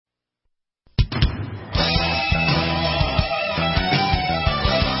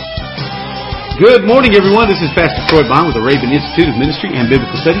Good morning, everyone. This is Pastor Troy Bond with the Raven Institute of Ministry and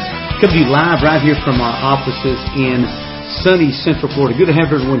Biblical Studies. Coming to you live right here from our offices in sunny Central Florida. Good to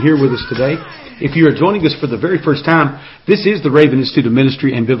have everyone here with us today. If you are joining us for the very first time, this is the Raven Institute of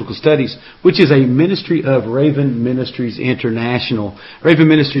Ministry and Biblical Studies, which is a ministry of Raven Ministries International. Raven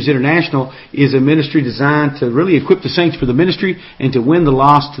Ministries International is a ministry designed to really equip the saints for the ministry and to win the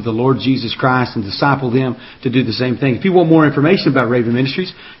lost to the Lord Jesus Christ and disciple them to do the same thing. If you want more information about Raven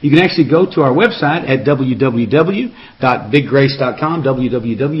Ministries, you can actually go to our website at www.biggrace.com,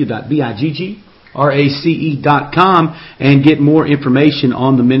 www.biggrace.com, and get more information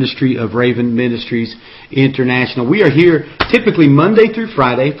on the ministry of Raven Ministries International. We are here typically Monday through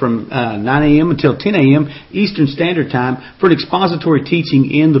Friday from 9 a.m. until 10 a.m. Eastern Standard Time for an expository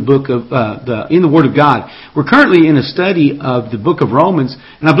teaching in the book of in the Word of God. We're currently in a study of the book of Romans,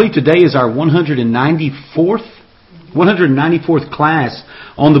 and I believe today is our 194th class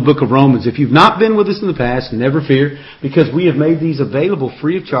on the book of Romans. If you've not been with us in the past, never fear, because we have made these available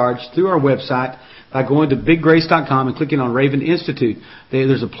free of charge through our website by going to biggrace.com and clicking on Raven Institute.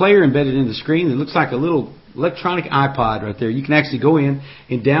 There's a player embedded in the screen that looks like a little electronic iPod right there. You can actually go in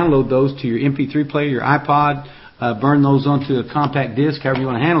and download those to your MP3 player, your iPod, burn those onto a compact disc, however you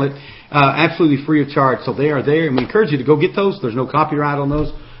want to handle it, absolutely free of charge. So they are there, and we encourage you to go get those. There's no copyright on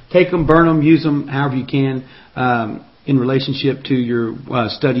those. Take them, burn them, use them however you can in relationship to your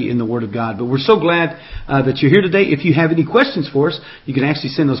study in the Word of God. But we're so glad that you're here today. If you have any questions for us, you can actually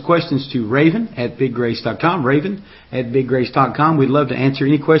send those questions to raven@biggrace.com, raven@biggrace.com. We'd love to answer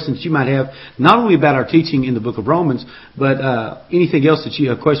any questions you might have, not only about our teaching in the book of Romans, but anything else that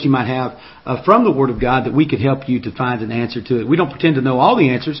a question you might have from the Word of God that we could help you to find an answer to it. We don't pretend to know all the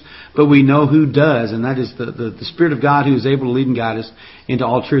answers, but we know who does, and that is the Spirit of God who is able to lead and guide us into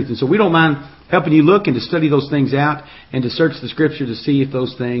all truth. And so we don't mind helping you look and to study those things out and to search the Scripture to see if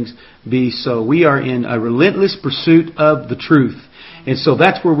those things be so. We are in a relentless pursuit of the truth. And so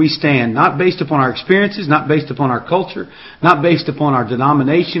that's where we stand, not based upon our experiences, not based upon our culture, not based upon our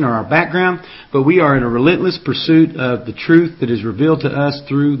denomination or our background, but we are in a relentless pursuit of the truth that is revealed to us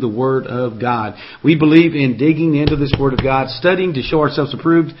through the Word of God. We believe in digging into this Word of God, studying to show ourselves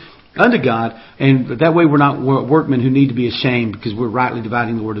approved unto God, and that way we're not workmen who need to be ashamed because we're rightly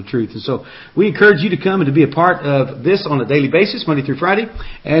dividing the word of truth. And so we encourage you to come and to be a part of this on a daily basis, Monday through Friday,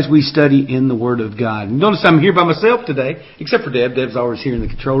 as we study in the Word of God. And notice I'm here by myself today, except for Deb. Deb's always here in the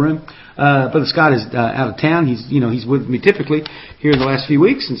control room. Brother Scott is out of town. He's with me typically here in the last few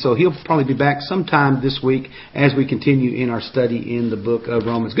weeks, and so he'll probably be back sometime this week as we continue in our study in the book of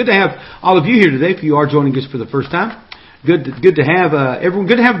Romans. Good to have all of you here today. If you are joining us for the first time, Good to have everyone.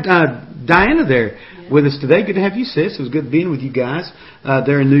 Good to have Diana there with us today. Good to have you, sis. It was good being with you guys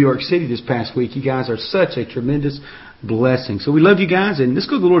there in New York City this past week. You guys are such a tremendous blessing. So we love you guys, and let's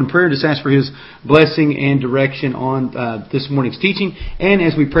go to the Lord in prayer and just ask for His blessing and direction on this morning's teaching. And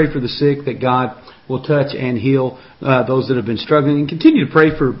as we pray for the sick, that God will touch and heal those that have been struggling. And continue to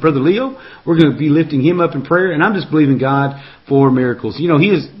pray for Brother Leo. We're going to be lifting him up in prayer, and I'm just believing God for miracles. He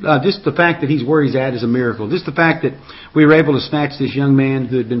is just the fact that he's where he's at is a miracle. Just the fact that we were able to snatch this young man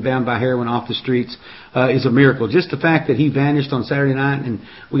who had been bound by heroin off the streets is a miracle. Just the fact that he vanished on Saturday night and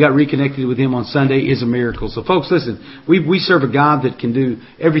we got reconnected with him on Sunday is a miracle. So folks, listen, we serve a God that can do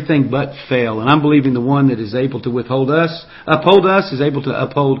everything but fail, and I'm believing the one that is able to uphold us, is able to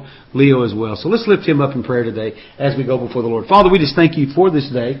uphold Leo as well. So let's lift him up in prayer today as we go before the Lord. Father, we just thank you for this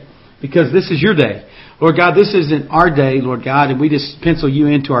day, because this is your day. Lord God, this isn't our day, Lord God, and we just pencil you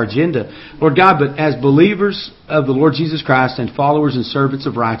into our agenda. Lord God, but as believers of the Lord Jesus Christ and followers and servants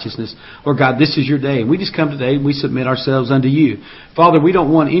of righteousness, Lord God, this is your day. And we just come today and we submit ourselves unto you. Father, we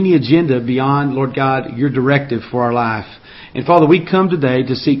don't want any agenda beyond, Lord God, your directive for our life. And Father, we come today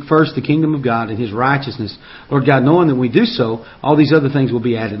to seek first the kingdom of God and His righteousness. Lord God, knowing that we do so, all these other things will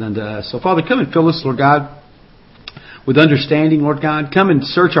be added unto us. So Father, come and fill us, Lord God, with understanding, Lord God. Come and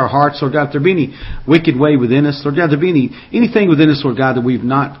search our hearts, Lord God. If there be any wicked way within us, Lord God, if there be anything within us, Lord God, that we've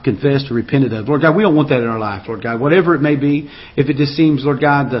not confessed or repented of, Lord God, we don't want that in our life, Lord God. Whatever it may be, if it just seems, Lord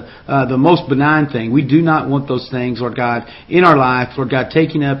God, the most benign thing, we do not want those things, Lord God, in our life, Lord God,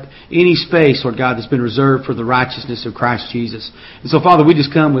 taking up any space, Lord God, that's been reserved for the righteousness of Christ Jesus. And so, Father, we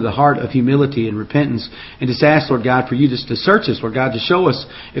just come with a heart of humility and repentance and just ask, Lord God, for you just to search us, Lord God, to show us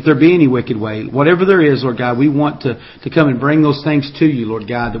if there be any wicked way. Whatever there is, Lord God, we want to come and bring those things to you, Lord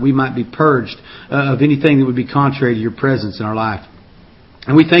God, that we might be purged of anything that would be contrary to your presence in our life.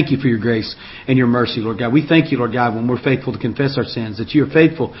 And we thank you for your grace and your mercy, Lord God. We thank you, Lord God, when we're faithful to confess our sins, that you are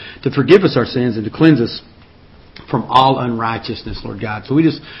faithful to forgive us our sins and to cleanse us from all unrighteousness, Lord God. So we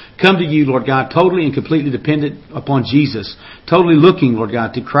just come to you, Lord God, totally and completely dependent upon Jesus. Totally looking, Lord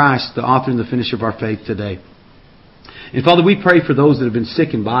God, to Christ, the author and the finisher of our faith today. And Father, we pray for those that have been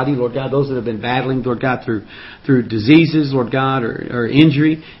sick in body, Lord God, those that have been battling, Lord God, through diseases, Lord God, or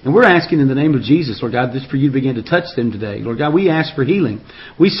injury. And we're asking in the name of Jesus, Lord God, just for you to begin to touch them today. Lord God, we ask for healing.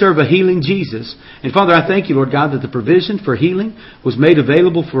 We serve a healing Jesus. And Father, I thank you, Lord God, that the provision for healing was made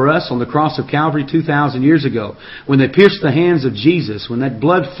available for us on the cross of Calvary 2,000 years ago. When they pierced the hands of Jesus, when that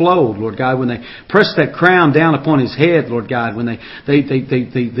blood flowed, Lord God, when they pressed that crown down upon His head, Lord God, when they laid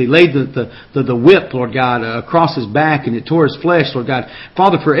the whip, Lord God, across His back, and it tore His flesh, Lord God.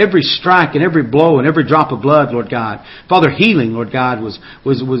 Father, for every strike and every blow and every drop of blood, Lord God. Father, healing, Lord God, was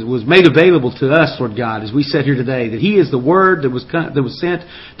made available to us, Lord God, as we sit here today. That He is the Word that was sent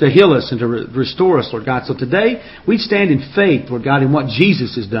to heal us and to restore us, Lord God. So today, we stand in faith, Lord God, in what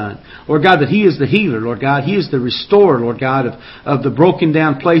Jesus has done. Lord God, that He is the healer, Lord God. He is the restorer, Lord God, of the broken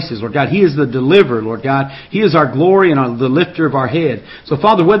down places, Lord God. He is the deliverer, Lord God. He is our glory and the lifter of our head. So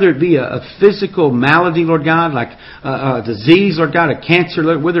Father, whether it be a physical malady, Lord God, like a disease, Lord God, a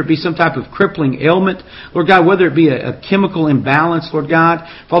cancer, whether it be some type of crippling ailment, Lord God, whether it be a chemical imbalance, Lord God,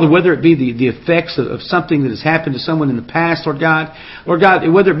 Father, whether it be the effects of something that has happened to someone in the past, Lord God,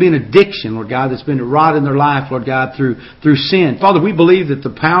 whether it be an addiction, Lord God, that's been wrought in their life, Lord God, through sin. Father, we believe that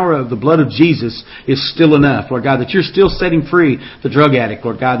the power of the blood of Jesus is still enough, Lord God, that you're still setting free the drug addict,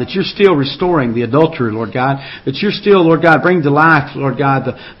 Lord God, that you're still restoring the adulterer, Lord God, that you're still, Lord God, bringing to life, Lord God,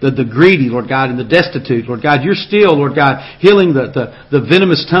 the greedy, Lord God, and the destitute, Lord God. You're still, Lord God, healing the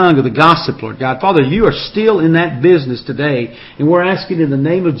venomous tongue of the gossip, Lord God. Father, you are still in that business today, and we're asking in the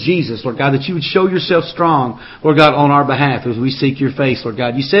name of Jesus, Lord God, that you would show yourself strong, Lord God, on our behalf as we seek your face, Lord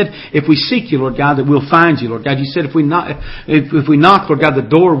God. You said if we seek you, Lord God, that we'll find you, Lord God. You said if we knock, Lord God, the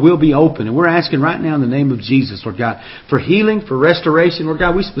door will be open. And we're asking right now in the name of Jesus, Lord God, for healing, for restoration, Lord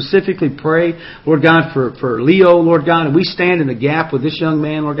God. We specifically pray, Lord God, for Leo, Lord God, and we stand in the gap with this young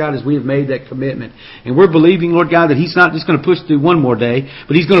man, Lord God, as we have made that commitment. And we're believing, Lord God, that he's not just going to push through one more day,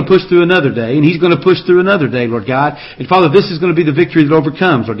 but he's going to push through another day, and he's going to push through another day, Lord God. And Father, this is going to be the victory that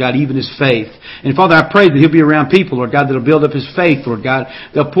overcomes, Lord God, even his faith. And Father, I pray that he'll be around people, Lord God, that will build up his faith, Lord God.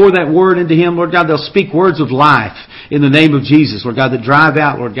 They'll pour that word into him, Lord God. They'll speak words of life in the name of Jesus, Lord God, that drive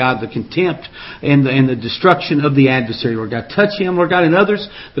out, Lord God, the contempt and the destruction of the adversary, Lord God. Touch him, Lord God, and others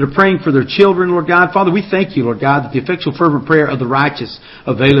that are praying for their children, Lord God. Father, we thank you, Lord God, that the effectual fervent prayer of the righteous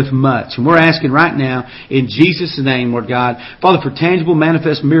availeth much. And we're asking right now, in Jesus' name, Lord God, Father, for tangible,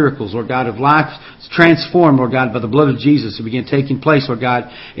 manifest miracles, Lord God, of life transformed, Lord God, by the blood of Jesus to begin taking place, Lord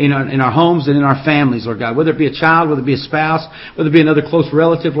God, in our homes and in our families, Lord God. Whether it be a child, whether it be a spouse, whether it be another close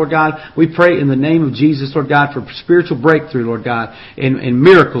relative, Lord God, we pray in the name of Jesus, Lord God, for spiritual breakthrough, Lord God, and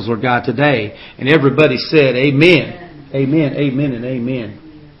miracles, Lord God, today. And everybody said, Amen. Amen, amen, and amen.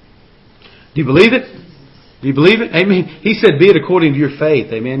 Do you believe it? Do you believe it? Amen. He said, be it according to your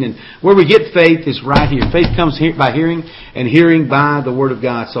faith. Amen. And where we get faith is right here. Faith comes by hearing, and hearing by the Word of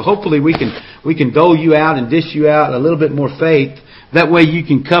God. So hopefully we can dole you out and dish you out a little bit more faith. That way you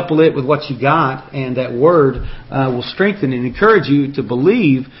can couple it with what you got, and that Word will strengthen and encourage you to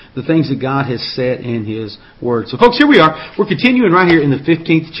believe the things that God has said in His Word. So folks, here we are. We're continuing right here in the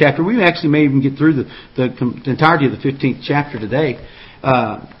 15th chapter. We actually may even get through the entirety of the 15th chapter today.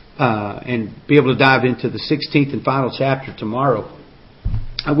 And be able to dive into the 16th and final chapter tomorrow,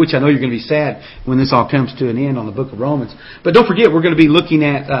 which I know you're going to be sad when this all comes to an end on the book of Romans. But don't forget, we're going to be looking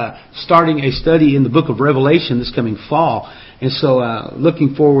at starting a study in the book of Revelation this coming fall. And so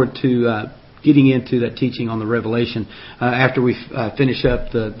looking forward to getting into that teaching on the Revelation after we finish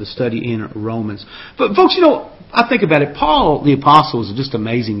up the study in Romans. But folks, I think about it. Paul the Apostle was just an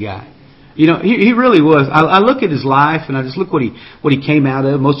amazing guy. He really was. I look at his life and I just look what he came out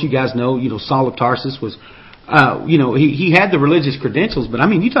of. Most of you guys know, Saul of Tarsus was, he had the religious credentials, but I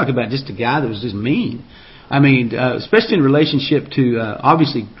mean, you talk about just a guy that was just mean. I mean, especially in relationship to,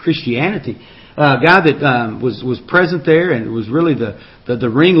 obviously Christianity. A guy that, was present there and was really the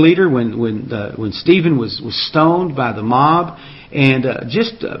ringleader when Stephen was stoned by the mob, and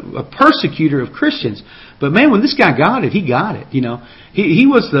just a persecutor of Christians. But man, when this guy got it, he got it. He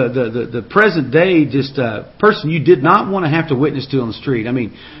was the present day just person you did not want to have to witness to on the street. I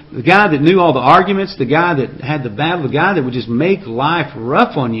mean, the guy that knew all the arguments, the guy that had the battle, the guy that would just make life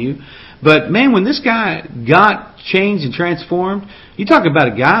rough on you. But man, when this guy got changed and transformed, you talk about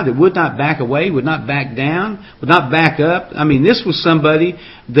a guy that would not back away, would not back down, would not back up. I mean, this was somebody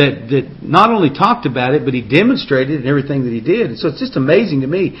that not only talked about it, but he demonstrated it in everything that he did. And so it's just amazing to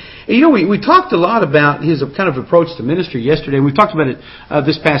me. And we talked a lot about his kind of approach to ministry yesterday. We talked about it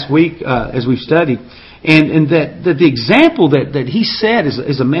this past week as we've studied. and that the example that he set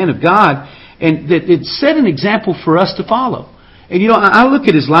as a man of God, and that it set an example for us to follow. And I look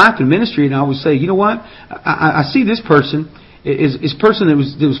at his life and ministry, and I always say, you know what? I see this person is person that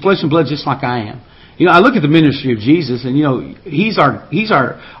was flesh and blood just like I am. I look at the ministry of Jesus, and he's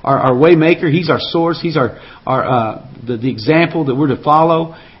our way maker. He's our source. He's the example that we're to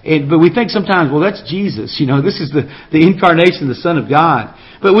follow. But we think sometimes, well, that's Jesus. This is the incarnation, the Son of God.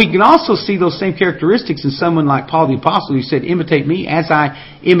 But we can also see those same characteristics in someone like Paul the Apostle, who said, imitate me as I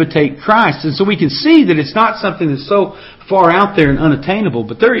imitate Christ. And so we can see that it's not something that's so far out there and unattainable,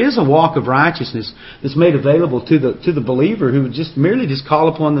 but there is a walk of righteousness that's made available to the believer who would merely call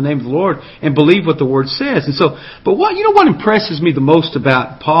upon the name of the Lord and believe what the Word says. And so, but what impresses me the most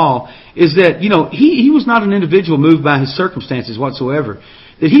about Paul is that, he was not an individual moved by his circumstances whatsoever.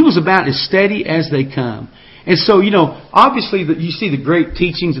 That he was about as steady as they come. And so, obviously you see the great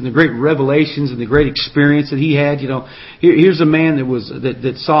teachings and the great revelations and the great experience that he had. Here's a man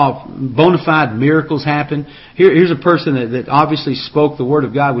that saw bona fide miracles happen. Here's a person that obviously spoke the Word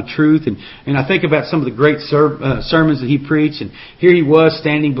of God with truth. And I think about some of the great sermons that he preached. And here he was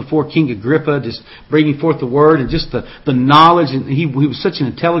standing before King Agrippa, just bringing forth the Word and just the knowledge. And he was such an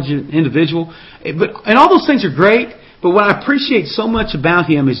intelligent individual. And all those things are great. But what I appreciate so much about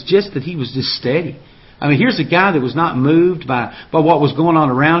him is just that he was just steady. I mean, here's a guy that was not moved by what was going on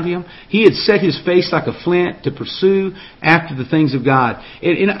around him. He had set his face like a flint to pursue after the things of God.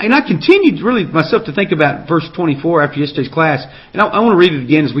 And I continued really myself to think about verse 24 after yesterday's class. And I want to read it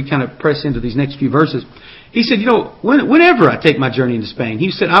again as we kind of press into these next few verses. He said, whenever I take my journey into Spain, he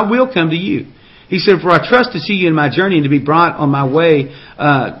said, I will come to you. He said, for I trust to see you in my journey and to be brought on my way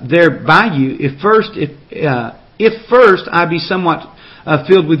there by you, if first I be somewhat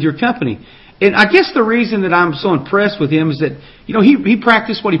filled with your company. And I guess the reason that I'm so impressed with him is that, he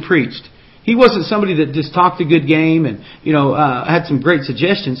practiced what he preached. He wasn't somebody that just talked a good game and, had some great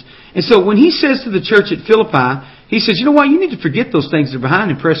suggestions. And so when he says to the church at Philippi, he says, you know what, you need to forget those things that are behind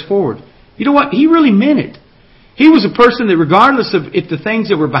and press forward. You know what, he really meant it. He was a person that regardless of if the things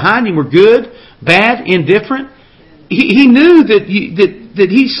that were behind him were good, bad, indifferent, he knew that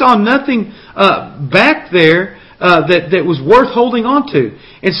he saw nothing back there that was worth holding on to.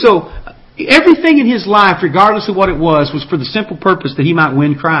 And so everything in his life, regardless of what it was for the simple purpose that he might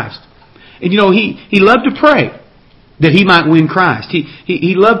win Christ. And he loved to pray that he might win Christ.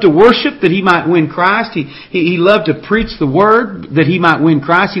 He loved to worship that he might win Christ. He loved to preach the Word that he might win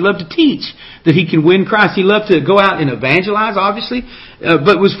Christ. He loved to teach that he can win Christ. He loved to go out and evangelize, obviously,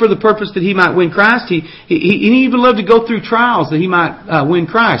 but it was for the purpose that he might win Christ. He even loved to go through trials that he might win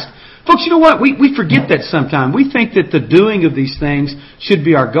Christ. Folks, you know what? We forget that sometimes. We think that the doing of these things should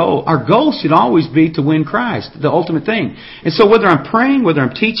be our goal. Our goal should always be to win Christ, the ultimate thing. And so whether I'm praying, whether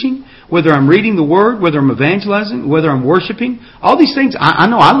I'm teaching, whether I'm reading the Word, whether I'm evangelizing, whether I'm worshiping, all these things I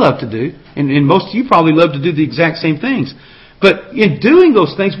know I love to do. And most of you probably love to do the exact same things. But in doing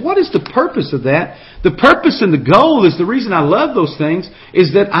those things, what is the purpose of that? The purpose and the goal is the reason I love those things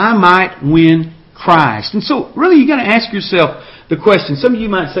is that I might win Christ. And so really you got to ask yourself the question. Some of you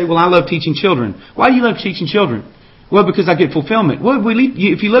might say, well, I love teaching children. Why do you love teaching children? Well, because I get fulfillment. Well,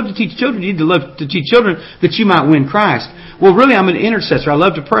 if you love to teach children, you need to love to teach children that you might win Christ. Well, really, I'm an intercessor. I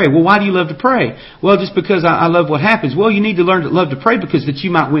love to pray. Well, why do you love to pray? Well, just because I love what happens. Well, you need to learn to love to pray because that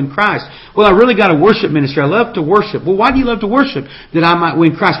you might win Christ. Well, I really got a worship ministry. I love to worship. Well, why do you love to worship? That I might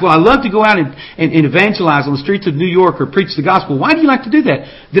win Christ. Well, I love to go out and evangelize on the streets of New York or preach the gospel. Why do you like to do that?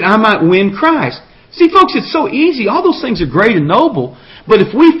 That I might win Christ. See, folks, it's so easy. All those things are great and noble. But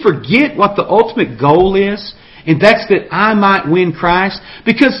if we forget what the ultimate goal is, and that's that I might win Christ.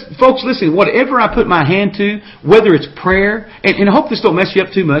 Because, folks, listen, whatever I put my hand to, whether it's prayer, and I hope this don't mess you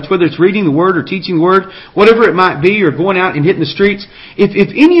up too much, whether it's reading the Word or teaching the Word, whatever it might be, or going out and hitting the streets,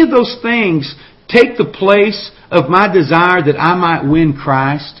 if any of those things take the place of my desire that I might win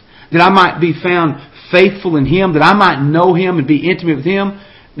Christ, that I might be found faithful in Him, that I might know Him and be intimate with Him,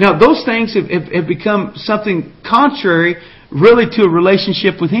 now those things have become something contrary really to a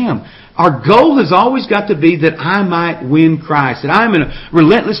relationship with Him. Our goal has always got to be that I might win Christ, that I'm in a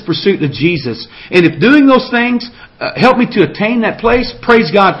relentless pursuit of Jesus. And if doing those things help me to attain that place,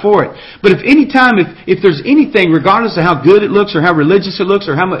 praise God for it. But if there's anything, regardless of how good it looks or how religious it looks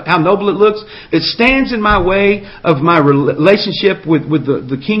or how noble it looks, that stands in my way of my relationship with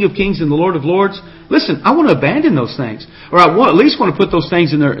the King of Kings and the Lord of Lords, listen, I want to abandon those things. Or at least want to put those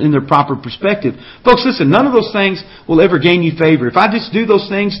things in their proper perspective. Folks, listen, none of those things will ever gain you favor. If I just do those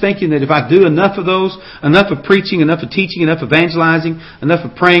things thinking that if I do enough of those, enough of preaching, enough of teaching, enough of evangelizing, enough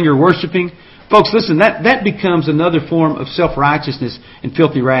of praying or worshiping, Folks, listen, that becomes another form of self-righteousness and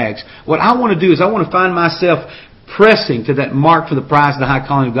filthy rags. What I want to do is I want to find myself pressing to that mark for the prize of the high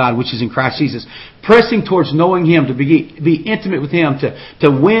calling of God, which is in Christ Jesus. Pressing towards knowing Him, to be intimate with Him, to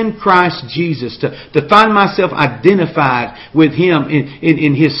win Christ Jesus, to find myself identified with Him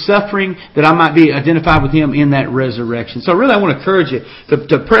in His suffering, that I might be identified with Him in that resurrection. So really I want to encourage you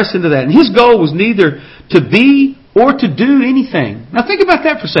to press into that. And His goal was neither to be or to do anything. Now think about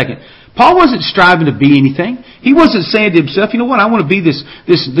that for a second. Paul wasn't striving to be anything. He wasn't saying to himself, you know what, I want to be this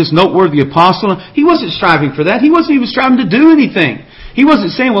noteworthy apostle. He wasn't striving for that. He wasn't even striving to do anything. He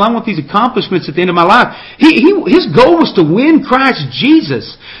wasn't saying, well, I want these accomplishments at the end of my life. His goal was to win Christ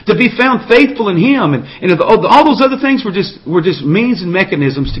Jesus, to be found faithful in Him. And all those other things were just means and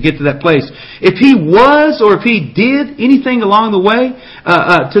mechanisms to get to that place. If he was or if he did anything along the way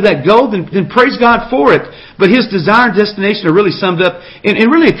to that goal, then praise God for it. But his desire and destination are really summed up in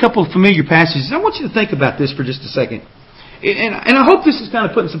really a couple of familiar passages. I want you to think about this for just a second. And I hope this is kind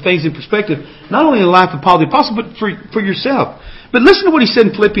of putting some things in perspective, not only in the life of Paul the Apostle, but for yourself. But listen to what he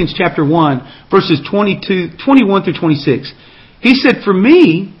said in Philippians chapter 1, verses 21 through 26. He said, for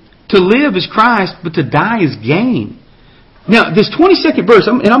me, to live is Christ, but to die is gain. Now, this 22nd verse,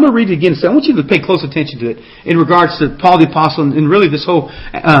 and I'm going to read it again. So I want you to pay close attention to it in regards to Paul the Apostle and really this whole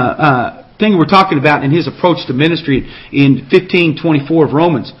thing we're talking about in his approach to ministry in 15:24 of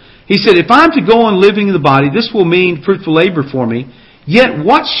Romans. He said, if I'm to go on living in the body, this will mean fruitful labor for me. Yet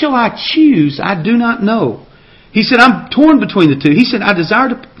what shall I choose? I do not know. He said, I'm torn between the two. He said, I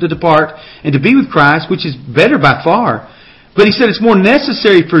desire to depart and to be with Christ, which is better by far. But he said, it's more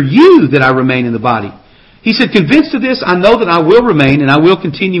necessary for you that I remain in the body. He said, convinced of this, I know that I will remain and I will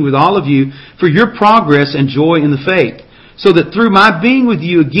continue with all of you for your progress and joy in the faith, so that through my being with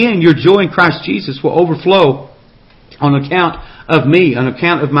you again, your joy in Christ Jesus will overflow on account of me, on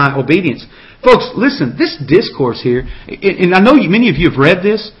account of my obedience. Folks, listen, this discourse here, and I know many of you have read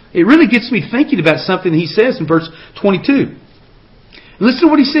this, it really gets me thinking about something he says in verse 22. Listen to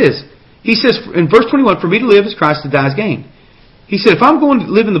what he says. He says in verse 21, for me to live is Christ, to die is gain. He said, if I'm going to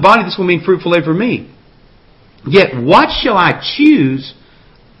live in the body, this will mean fruitful labor for me. Yet what shall I choose?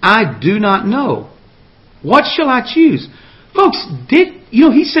 I do not know. What shall I choose? Folks,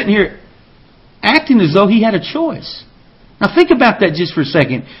 he's sitting here acting as though he had a choice. Now think about that just for a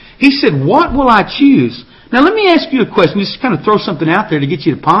second. He said, what will I choose? Now let me ask you a question. Just kind of throw something out there to get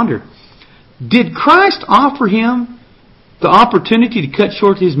you to ponder. Did Christ offer him the opportunity to cut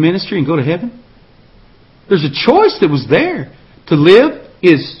short his ministry and go to heaven? There's a choice that was there. To live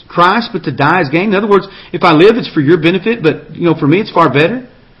is Christ, but to die is gain. In other words, if I live, it's for your benefit, but for me it's far better.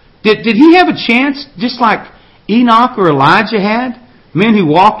 Did he have a chance, just like Enoch or Elijah had? Men who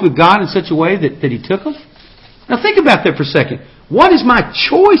walked with God in such a way that he took them? Now think about that for a second. What is my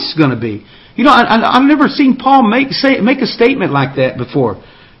choice going to be? I've never seen Paul make a statement like that before.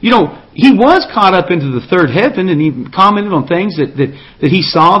 He was caught up into the third heaven and he commented on things that he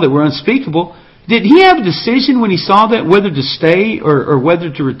saw that were unspeakable. Did he have a decision when he saw that whether to stay or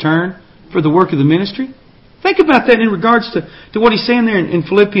whether to return for the work of the ministry? Think about that in regards to what he's saying there in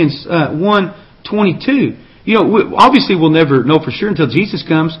Philippians 1:22. Obviously we'll never know for sure until Jesus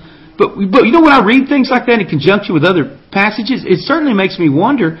comes. But when I read things like that in conjunction with other passages, it certainly makes me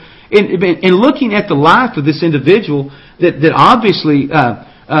wonder, in looking at the life of this individual that obviously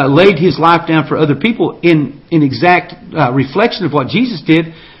laid his life down for other people in exact reflection of what Jesus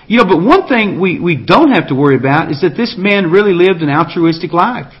did. But one thing we don't have to worry about is that this man really lived an altruistic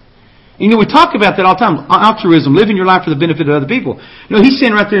life. We talk about that all the time. Altruism, living your life for the benefit of other people. He's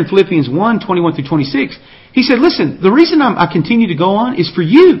saying right there in Philippians 1:21 through 26, he said, listen, the reason I continue to go on is for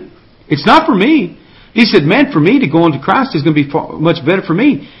you. It's not for me. He said, man, for me to go on to Christ is going to be much better for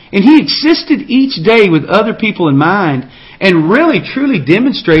me. And he existed each day with other people in mind and really, truly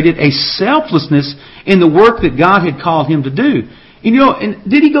demonstrated a selflessness in the work that God had called him to do. And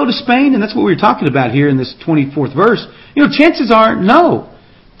did he go to Spain? And that's what we were talking about here in this 24th verse. Chances are, no.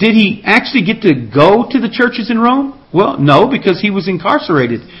 Did he actually get to go to the churches in Rome? Well, no, because he was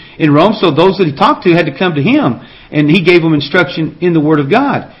incarcerated in Rome. So those that he talked to had to come to him. And he gave them instruction in the Word of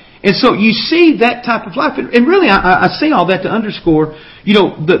God. And so you see that type of life. And really, I say all that to underscore,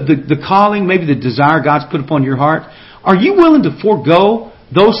 the calling, maybe the desire God's put upon your heart. Are you willing to forego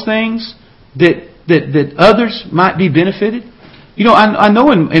those things that others might be benefited? I know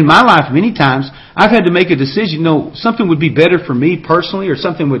in my life many times I've had to make a decision. Something would be better for me personally, or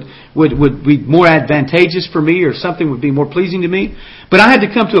something would be more advantageous for me, or something would be more pleasing to me. But I had to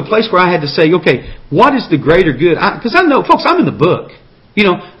come to a place where I had to say, okay, what is the greater good? Because I know, folks, I'm in the book.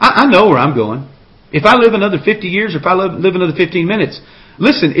 I know where I'm going. If I live another 50 years, or if I live another 15 minutes,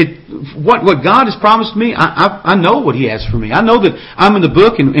 Listen, what God has promised me, I know what He has for me. I know that I'm in the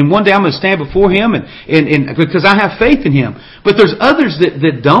book, and one day I'm going to stand before Him, and because I have faith in Him. But there's others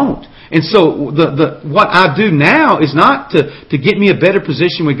that don't. And so what I do now is not to get me a better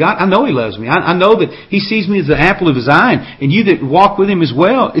position with God. I know He loves me. I know that He sees me as the apple of His eye, and you that walk with Him as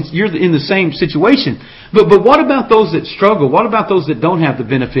well, you're in the same situation. But what about those that struggle? What about those that don't have the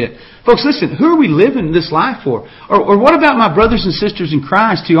benefit? Folks, listen, who are we living this life for? Or what about my brothers and sisters in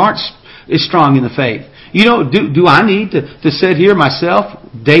Christ who aren't as strong in the faith? You know, do I need to sit here myself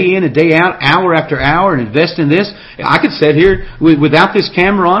day in and day out, hour after hour, and invest in this? I could sit here without this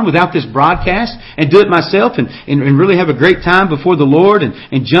camera on, without this broadcast, and do it myself and really have a great time before the Lord and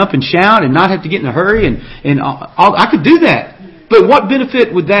jump and shout and not have to get in a hurry and I could do that. But what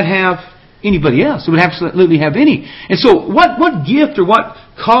benefit would that have anybody else? It would absolutely have any. And so what gift or what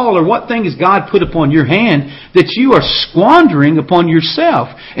call or what thing has God put upon your hand that you are squandering upon yourself?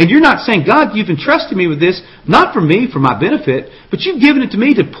 And you're not saying, God, you've entrusted me with this, not for me, for my benefit, but you've given it to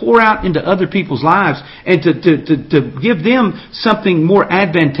me to pour out into other people's lives and to give them something more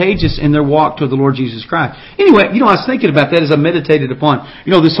advantageous in their walk to the Lord Jesus Christ. Anyway, I was thinking about that as I meditated upon,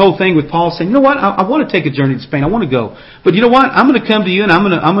 this whole thing with Paul saying, you know what, I want to take a journey to Spain. I want to go. But you know what, I'm going to come to you and I'm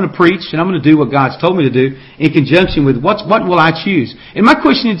going to preach and I'm going to do what God's told me to do in conjunction with what will I choose? And my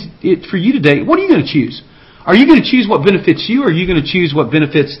question is for you today, what are you going to choose? Are you going to choose what benefits you, or are you going to choose what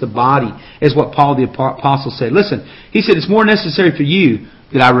benefits the body, as what Paul the Apostle said? Listen, he said it's more necessary for you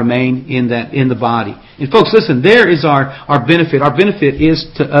that I remain in the body. And folks, listen, there is our benefit. Our benefit is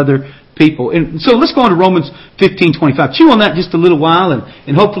to other people. And so let's go on to Romans 15:25. Chew on that just a little while,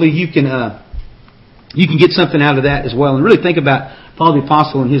 and hopefully you can get something out of that as well. And really think about Paul the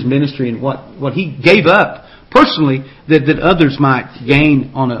Apostle and his ministry and what he gave up personally that others might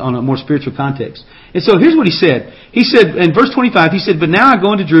gain on a more spiritual context. And so here's what he said. He said, in verse 25, he said, but now I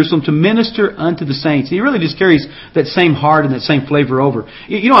go into Jerusalem to minister unto the saints. And he really just carries that same heart and that same flavor over.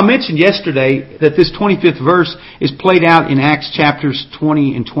 I mentioned yesterday that this 25th verse is played out in Acts chapters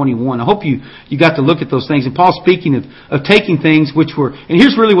 20 and 21. I hope you got to look at those things. And Paul's speaking of taking things which were, and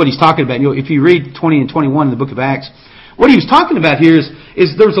here's really what he's talking about. If you read 20 and 21 in the book of Acts, what he was talking about here is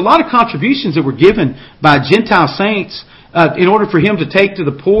there was a lot of contributions that were given by Gentile saints in order for him to take to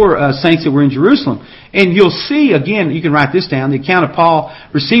the poor saints that were in Jerusalem. And you'll see, again, you can write this down, the account of Paul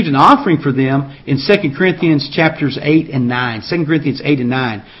received an offering for them in 2 Corinthians chapters 8 and 9. 2 Corinthians 8 and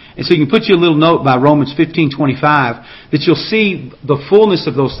 9. And so you can put you a little note by Romans 15:25 that you'll see the fullness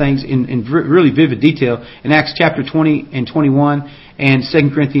of those things in really vivid detail in Acts chapter 20 and 21 and 2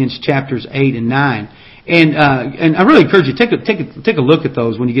 Corinthians chapters 8 and 9. And I really encourage you, take a look at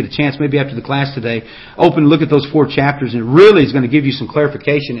those when you get a chance, maybe after the class today. Open and look at those 4 chapters, and it really is going to give you some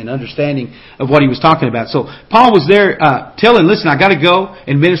clarification and understanding of what he was talking about. So Paul was there telling, listen, I got to go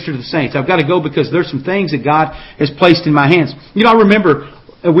and minister to the saints. I've got to go because there's some things that God has placed in my hands. I remember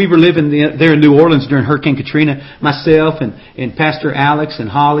we were living there in New Orleans during Hurricane Katrina, myself and Pastor Alex and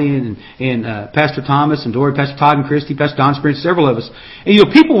Holly and Pastor Thomas and Dory, Pastor Todd and Christy, Pastor Don Springs, several of us. And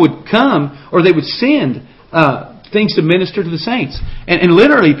people would come or they would send things to minister to the saints. And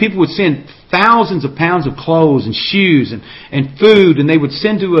literally people would send thousands of pounds of clothes and shoes and food, and they would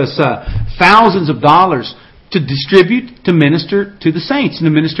send to us thousands of dollars to distribute, to minister to the saints, and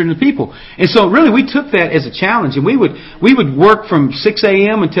to minister to the people. And so really we took that as a challenge, and we would work from 6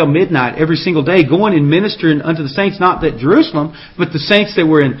 a.m. until midnight every single day, going and ministering unto the saints, not that Jerusalem, but the saints that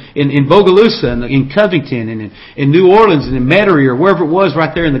were in Bogalusa, and in Covington, and in New Orleans, and in Metairie, or wherever it was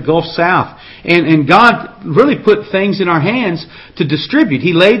right there in the Gulf South. And God really put things in our hands to distribute.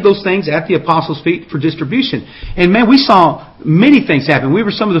 He laid those things at the apostles' feet for distribution. And man, we saw many things happen. We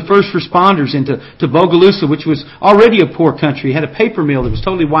were some of the first responders into Bogalusa, which was already a poor country. It had a paper mill that was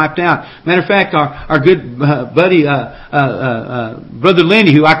totally wiped out. Matter of fact, our good buddy, Brother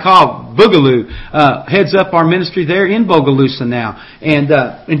Lenny, who I call Boogaloo, heads up our ministry there in Bogalusa now, and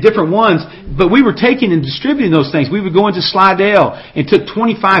in different ones. But we were taking and distributing those things. We would go into Slidell and took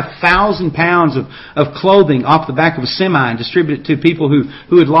 25,000 pounds of clothing off the back of a semi and distributed it to people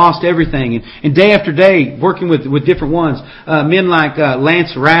who had lost everything. And day after day, working with different ones, men like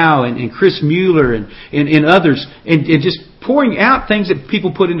Lance Rao and Chris Mueller and others, and just pouring out things that people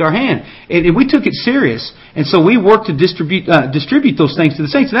put into our hand. And we took it serious. And so we worked to distribute those things to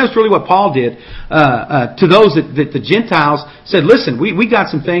the saints. And that's really what Paul did to those that the Gentiles said, listen, we got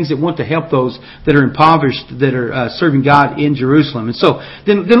some things that want to help those that are impoverished, that are serving God in Jerusalem. And so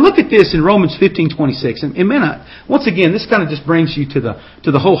then look at this in Romans 15:26. And man, once again, this kind of just brings you to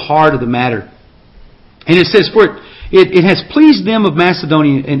the whole heart of the matter. And it says, for it has pleased them of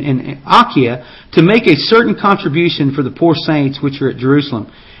Macedonia and Achaia to make a certain contribution for the poor saints which are at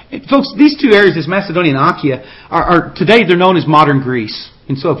Jerusalem. And folks, these two areas, this Macedonia and Achaia, are today they're known as modern Greece.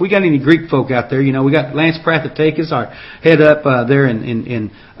 And so if we got any Greek folk out there, we got Lance Prathatakis, our head up there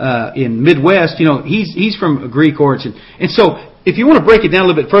in Midwest. He's from a Greek origin. And so if you want to break it down a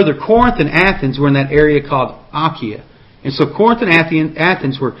little bit further, Corinth and Athens were in that area called Achaia. And so Corinth and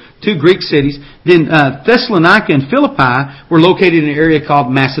Athens were two Greek cities. Then Thessalonica and Philippi were located in an area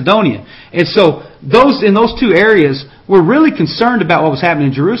called Macedonia. And so in those two areas were really concerned about what was happening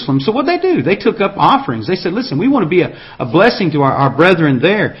in Jerusalem. So what did they do? They took up offerings. They said, listen, we want to be a blessing to our brethren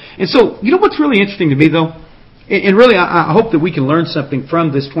there. And so, what's really interesting to me, though? And really, I hope that we can learn something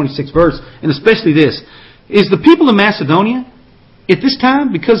from this 26th verse, and especially this, is the people of Macedonia, at this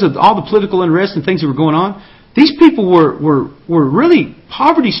time, because of all the political unrest and things that were going on, these people were really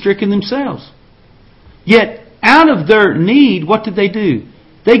poverty-stricken themselves. Yet, out of their need, what did they do?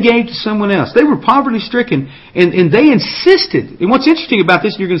 They gave to someone else. They were poverty-stricken, and they insisted. And what's interesting about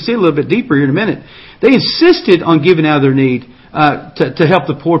this, and you're going to see it a little bit deeper here in a minute, they insisted on giving out of their need to help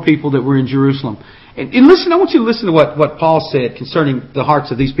the poor people that were in Jerusalem. And listen, I want you to listen to what Paul said concerning the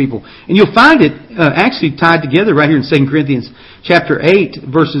hearts of these people. And you'll find it actually tied together right here in 2 Corinthians chapter 8,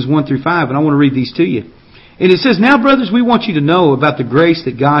 verses 1 through 5. And I want to read these to you. And it says, now, brothers, we want you to know about the grace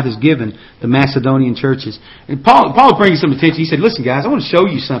that God has given the Macedonian churches. And Paul was bringing some attention. He said, listen, guys, I want to show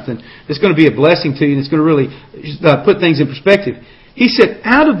you something that's going to be a blessing to you, and it's going to really put things in perspective. He said,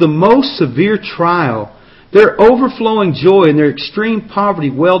 out of the most severe trial, their overflowing joy and their extreme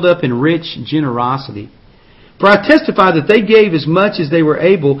poverty welled up in rich generosity. For I testify that they gave as much as they were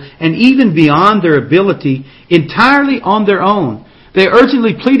able, and even beyond their ability, entirely on their own. They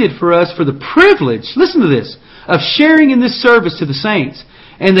urgently pleaded for us for the privilege, listen to this, of sharing in this service to the saints.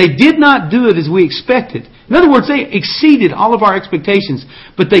 And they did not do it as we expected. In other words, they exceeded all of our expectations.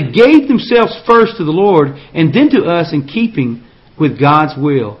 But they gave themselves first to the Lord and then to us in keeping with God's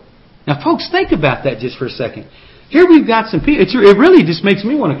will. Now, folks, think about that just for a second. Here we've got some people. It really just makes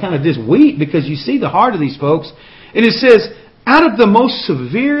me want to kind of just weep because you see the heart of these folks. And it says, out of the most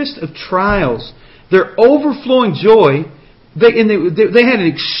severest of trials, their overflowing joy. They had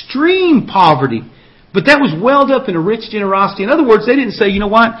an extreme poverty, but that was welled up in a rich generosity. In other words, they didn't say, you know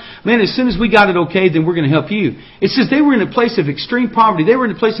what, man, as soon as we got it okay, then we're going to help you. It says they were in a place of extreme poverty. They were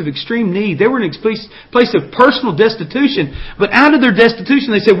in a place of extreme need. They were in a place of personal destitution. But out of their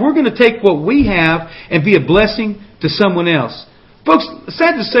destitution, they said, we're going to take what we have and be a blessing to someone else. Folks,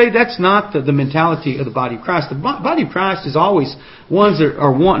 sad to say, that's not the mentality of the body of Christ. The body of Christ is always ones that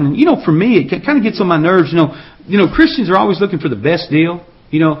are wanting. For me, it kind of gets on my nerves. Christians are always looking for the best deal.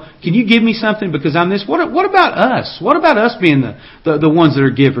 Can you give me something because I'm this? What about us? What about us being the ones that are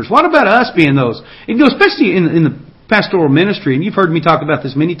givers? What about us being those? And, especially in the pastoral ministry, and you've heard me talk about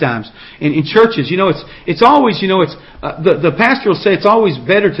this many times in churches. It's always, the pastor will say it's always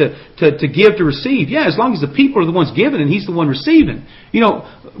better to give to receive. Yeah, as long as the people are the ones giving and he's the one receiving.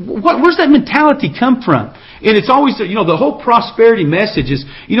 Where's that mentality come from? And it's always, the whole prosperity message is,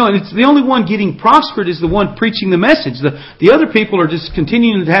 and it's the only one getting prospered is the one preaching the message. The other people are just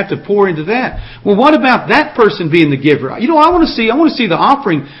continuing to have to pour into that. Well, what about that person being the giver? I want to see the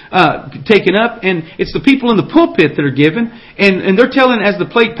offering taken up, and it's the people in the pulpit that are given, and they're telling as the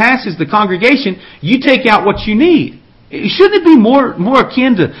plate passes the congregation, you take out what you need. Shouldn't it be more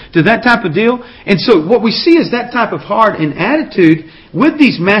akin to that type of deal? And so what we see is that type of heart and attitude with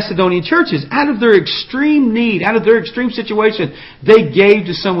these Macedonian churches. Out of their extreme need, out of their extreme situation, they gave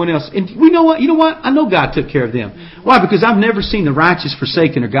to someone else. And we know what? You know what? I know God took care of them. Why? Because I've never seen the righteous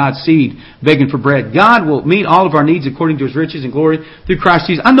forsaken or God's seed begging for bread. God will meet all of our needs according to His riches and glory through Christ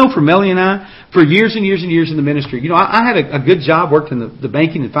Jesus. I know for Melanie and I, for years and years and years in the ministry, I had a good job, worked in the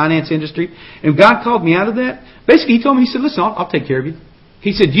banking and finance industry, and God called me out of that. Basically, He told me, He said, listen, I'll take care of you.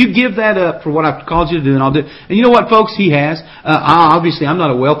 He said, you give that up for what I've called you to do, and I'll do it. And you know what, folks? He has. Obviously, I'm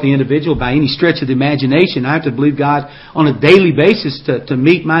not a wealthy individual by any stretch of the imagination. I have to believe God on a daily basis to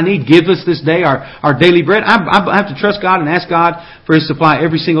meet my need. Give us this day our daily bread. I have to trust God and ask God for His supply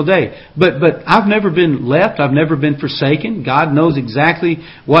every single day. But I've never been left. I've never been forsaken. God knows exactly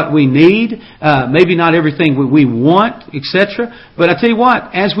what we need. Maybe not everything we want, etc. But I tell you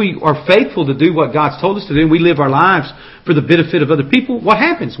what, as we are faithful to do what God's told us to do, and we live our lives for the benefit of other people, what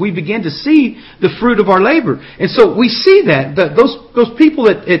happens? We begin to see the fruit of our labor. And so we see that those people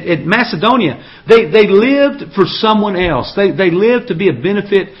at Macedonia, they lived for someone else. They lived to be a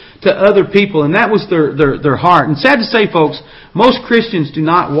benefit to other people, and that was their heart. And sad to say, folks, most Christians do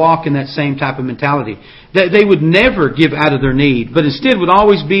not walk in that same type of mentality. They would never give out of their need, but instead would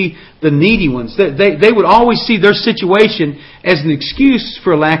always be the needy ones. They would always see their situation as an excuse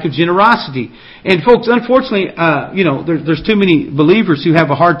for a lack of generosity. And folks, unfortunately, there's too many believers who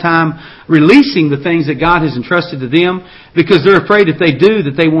have a hard time releasing the things that God has entrusted to them because they're afraid if they do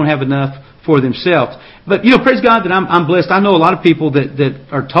that they won't have enough for themselves. But, praise God that I'm blessed. I know a lot of people that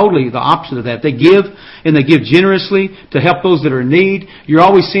are totally the opposite of that. They give, and they give generously to help those that are in need. You're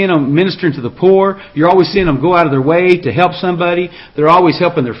always seeing them ministering to the poor. You're always seeing them go out of their way to help somebody. They're always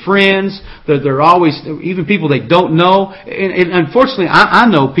helping their friends. They're always, even people they don't know. And unfortunately, I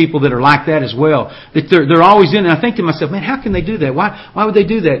know people that are like that as well. That they're always in, and I think to myself, man, how can they do that? Why would they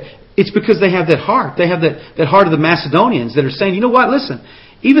do that? It's because they have that heart. They have that heart of the Macedonians that are saying, you know what, listen,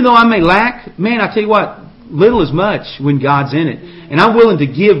 even though I may lack, man, I tell you what, little is much when God's in it. And I'm willing to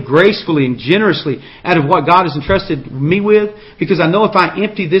give gracefully and generously out of what God has entrusted me with, because I know if I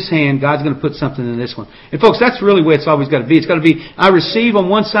empty this hand, God's going to put something in this one. And folks, that's really where it's always got to be. It's got to be, I receive on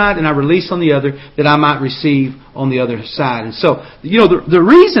one side and I release on the other, that I might receive on the other side. And so, the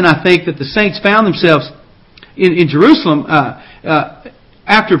reason I think that the saints found themselves in Jerusalem,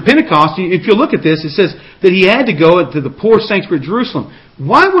 after Pentecost, if you look at this, it says that he had to go to the poor saints were at Jerusalem.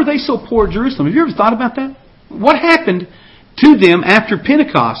 Why were they so poor at Jerusalem? Have you ever thought about that? What happened to them after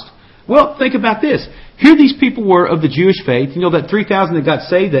Pentecost? Well, think about this. Here these people were of the Jewish faith. That 3,000 that got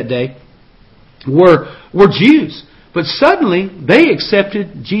saved that day were Jews. But suddenly, they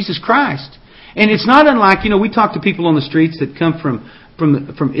accepted Jesus Christ. And it's not unlike, we talk to people on the streets that come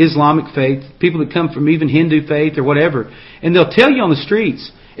from Islamic faith, people that come from even Hindu faith or whatever, and they'll tell you on the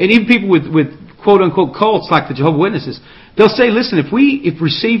streets, and even people with quote-unquote cults like the Jehovah's Witnesses, they'll say, listen, if we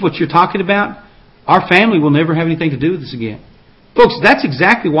receive what you're talking about, our family will never have anything to do with this again. Folks, that's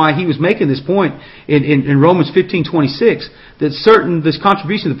exactly why he was making this point in Romans 15:26, that this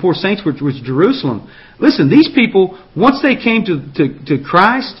contribution of the poor saints was Jerusalem. Listen, these people, once they came to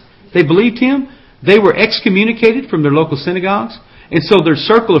Christ, they believed Him, they were excommunicated from their local synagogues. And so their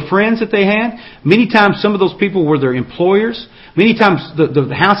circle of friends that they had, many times some of those people were their employers. Many times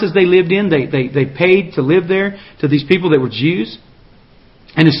the houses they lived in, they paid to live there to these people that were Jews.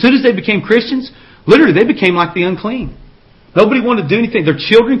 And as soon as they became Christians, literally they became like the unclean. Nobody wanted to do anything. Their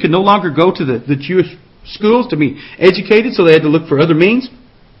children could no longer go to the Jewish schools to be educated, so they had to look for other means.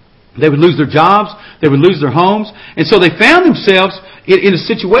 They would lose their jobs. They would lose their homes. And so they found themselves in a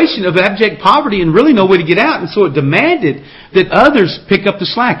situation of abject poverty and really no way to get out. And so it demanded that others pick up the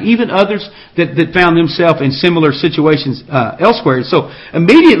slack, even others that found themselves in similar situations elsewhere. So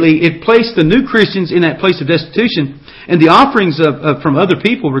immediately it placed the new Christians in that place of destitution, and the offerings from other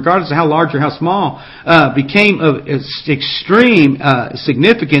people, regardless of how large or how small, became of extreme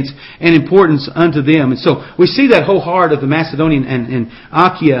significance and importance unto them. And so we see that whole heart of the Macedonian and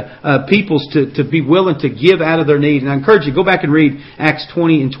Achaia peoples to be willing to give out of their need. And I encourage you, go back and read Acts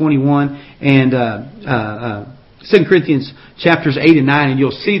 20 and 21 and 2 Corinthians chapters 8 and 9, and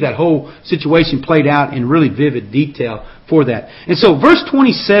you'll see that whole situation played out in really vivid detail for that. And so verse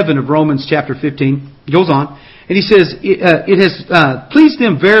 27 of Romans chapter 15 goes on, and he says, it has pleased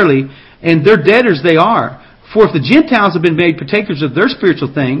them verily, and their debtors they are. For if the Gentiles have been made partakers of their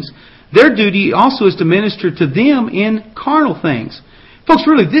spiritual things, their duty also is to minister to them in carnal things. Folks,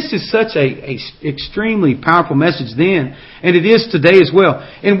 really, this is such a extremely powerful message then, and it is today as well.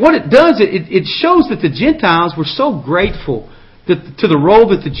 And what it does, it shows that the Gentiles were so grateful to the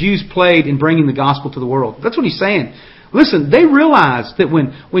role that the Jews played in bringing the gospel to the world. That's what he's saying. Listen, they realized that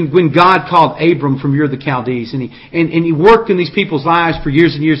when God called Abram from Ur of the Chaldees, and he worked in these people's lives for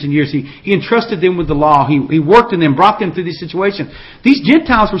years and years and years, he entrusted them with the law. He worked in them, brought them through this situation. These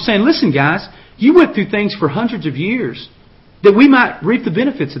Gentiles were saying, listen, guys, you went through things for hundreds of years, that we might reap the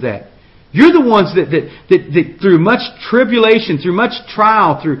benefits of that. You're the ones that through much tribulation, through much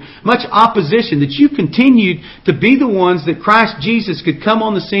trial, through much opposition, that you continued to be the ones that Christ Jesus could come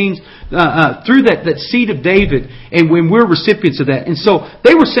on the scenes through that seed of David, and when we're recipients of that. And so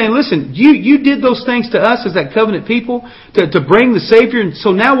they were saying, listen, you did those things to us as that covenant people to bring the Savior, and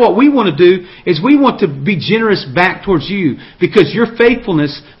so now what we want to do is we want to be generous back towards you, because your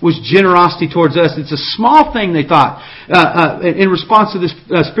faithfulness was generosity towards us. It's a small thing, they thought, in response to this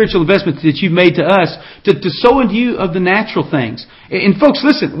spiritual investment that you've made to us, to sow into you of the natural things. And folks,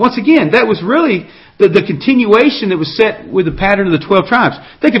 listen, once again, that was really the continuation that was set with the pattern of the 12 tribes.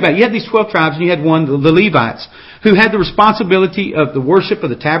 Think about it. You had these 12 tribes, and you had one, the Levites, who had the responsibility of the worship of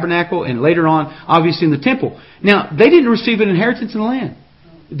the tabernacle, and later on, obviously, in the temple. Now, they didn't receive an inheritance in the land.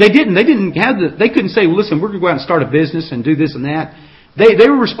 They didn't. They couldn't say, well, listen, we're going to go out and start a business and do this and that. They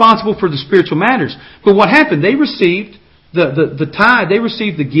were responsible for the spiritual matters. But what happened? They received the tithe, they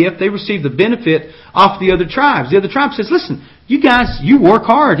received the gift, they received the benefit off the other tribes. The other tribe says, listen, you guys, you work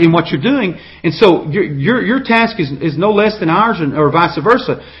hard in what you're doing, and so your task is no less than ours, or vice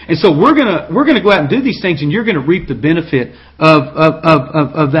versa. And so we're gonna go out and do these things, and you're gonna reap the benefit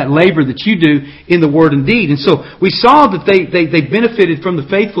of that labor that you do in the word and deed. And so we saw that they benefited from the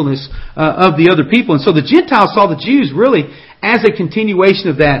faithfulness of the other people. And so the Gentiles saw the Jews really as a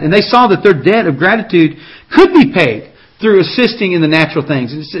continuation of that, and they saw that their debt of gratitude could be paid through assisting in the natural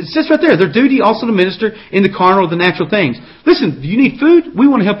things. It says right there, their duty also to minister in the carnal of the natural things. Listen, do you need food? We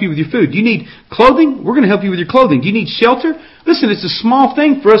want to help you with your food. Do you need clothing? We're going to help you with your clothing. Do you need shelter? Listen, it's a small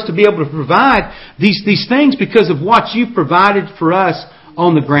thing for us to be able to provide these things because of what you provided for us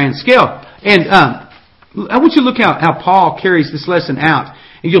on the grand scale. And I want you to look how Paul carries this lesson out.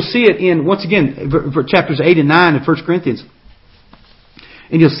 And you'll see it in, once again, chapters 8 and 9 of 1 Corinthians.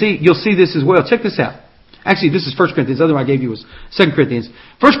 And you'll see this as well. Check this out. Actually, this is 1 Corinthians. The other one I gave you was 2 Corinthians.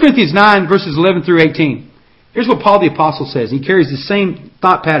 1 Corinthians 9, verses 11 through 18. Here's what Paul the Apostle says. He carries the same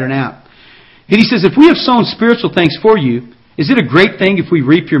thought pattern out. And he says, if we have sown spiritual things for you, is it a great thing if we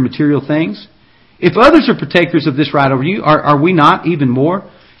reap your material things? If others are partakers of this right over you, are we not even more?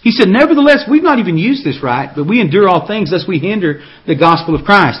 He said, nevertheless, we've not even used this right, but we endure all things lest we hinder the gospel of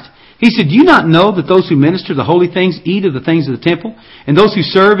Christ. He said, do you not know that those who minister the holy things eat of the things of the temple, and those who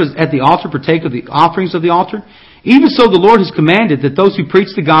serve at the altar partake of the offerings of the altar? Even so the Lord has commanded that those who preach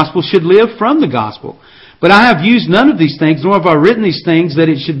the gospel should live from the gospel. But I have used none of these things, nor have I written these things that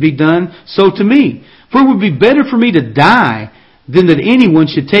it should be done so to me. For it would be better for me to die than that anyone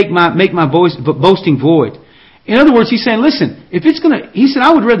should make my boasting void. In other words, he's saying, listen, he said,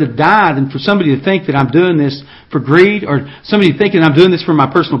 I would rather die than for somebody to think that I'm doing this for greed, or somebody thinking I'm doing this for my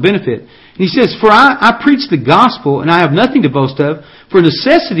personal benefit. And he says, for I preach the gospel, and I have nothing to boast of, for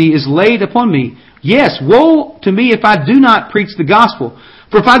necessity is laid upon me. Yes, woe to me if I do not preach the gospel.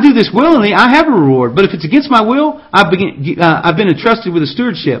 For if I do this willingly, I have a reward. But if it's against my will, I've been entrusted with a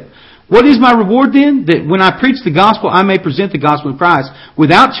stewardship. What is my reward then? That when I preach the gospel, I may present the gospel of Christ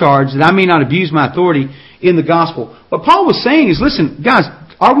without charge, that I may not abuse my authority in the gospel. What Paul was saying is, listen, guys,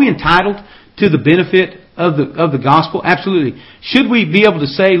 are we entitled to the benefit of the gospel? Absolutely. Should we be able to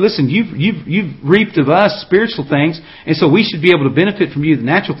say, listen, you've reaped of us spiritual things, and so we should be able to benefit from you the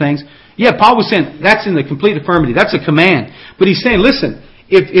natural things? Yeah, Paul was saying that's in the complete affirmative. That's a command. But he's saying, listen,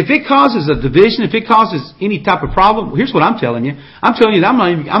 if it causes a division, if it causes any type of problem, here's what I'm telling you. I'm telling you that I'm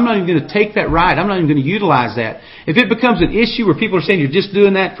not even going to take that right. I'm not even going to utilize that. If it becomes an issue where people are saying you're just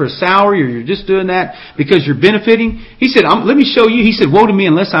doing that for a salary, or you're just doing that because you're benefiting, he said, let me show you. He said, woe to me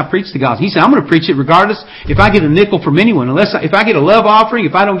unless I preach the gospel. He said, I'm going to preach it regardless if I get a nickel from anyone. If I get a love offering,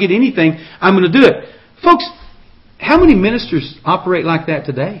 if I don't get anything, I'm going to do it. Folks, how many ministers operate like that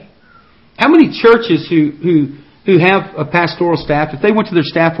today? How many churches who have a pastoral staff, if they went to their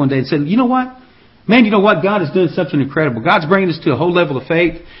staff one day and said, you know what? Man, you know what? God is doing something incredible. God's bringing us to a whole level of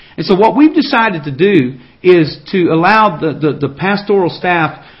faith. And so what we've decided to do is to allow the pastoral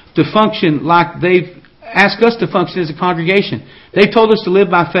staff to function like they've asked us to function as a congregation. They've told us to live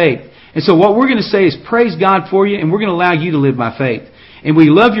by faith. And so what we're going to say is praise God for you, and we're going to allow you to live by faith. And we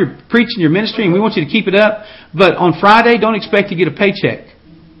love your preaching, your ministry, and we want you to keep it up. But on Friday, don't expect to get a paycheck.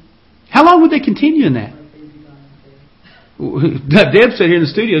 How long would they continue in that? Deb said here in the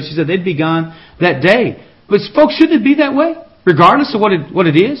studio, she said they'd be gone that day. But folks, shouldn't it be that way? Regardless of what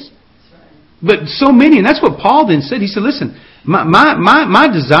it is? But so many, and that's what Paul then said. He said, listen, my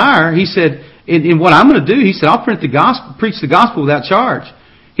desire, he said, in what I'm going to do, he said, I'll preach the gospel without charge.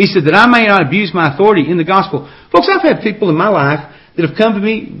 He said that I may not abuse my authority in the gospel. Folks, I've had people in my life that have come to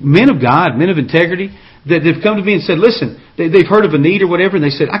me, men of God, men of integrity, that they've come to me and said, listen, they've heard of a need or whatever, and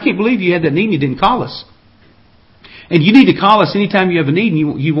they said, I can't believe you had that need and you didn't call us. And you need to call us anytime you have a need,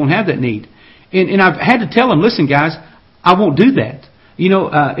 and you won't have that need. And I've had to tell them, listen, guys, I won't do that. You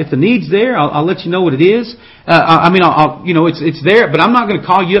know, if the need's there, I'll let you know what it is. It's there, but I'm not going to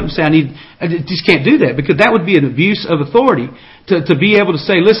call you up and say I just can't do that, because that would be an abuse of authority to be able to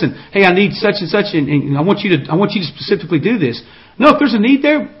say, listen, hey, I need such and such, and I want you to specifically do this. No, if there's a need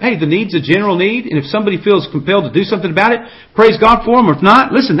there, hey, the need's a general need, and if somebody feels compelled to do something about it, praise God for them. Or if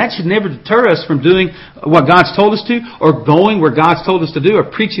not, listen, that should never deter us from doing what God's told us to, or going where God's told us to do, or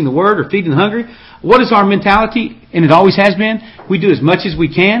preaching the word, or feeding the hungry. What is our mentality? And it always has been. We do as much as we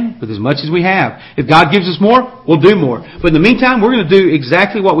can with as much as we have. If God gives us more, we'll do more. But in the meantime, we're going to do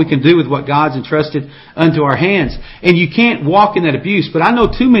exactly what we can do with what God's entrusted unto our hands. And you can't walk in that abuse. But I know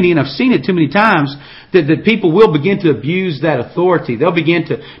too many, and I've seen it too many times, that people will begin to abuse that authority authority. They'll begin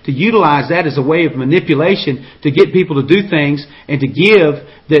to utilize that as a way of manipulation to get people to do things and to give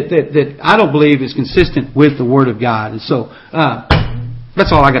that I don't believe is consistent with the Word of God. And so,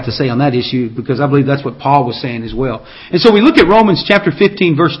 that's all I got to say on that issue, because I believe that's what Paul was saying as well. And so we look at Romans chapter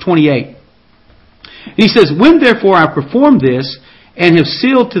 15, verse 28. And he says, when therefore I perform this and have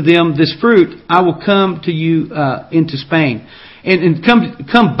sealed to them this fruit, I will come to you into Spain. And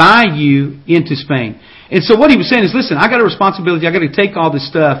come by you into Spain. And so what he was saying is, listen, I got a responsibility. I got to take all this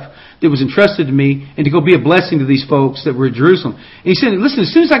stuff that was entrusted to me and to go be a blessing to these folks that were in Jerusalem. And he said, listen,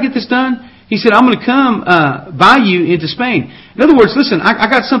 as soon as I get this done, he said, I'm going to come by you into Spain. In other words, listen, I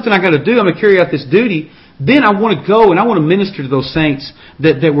got something I got to do. I'm going to carry out this duty. Then I want to go and I want to minister to those saints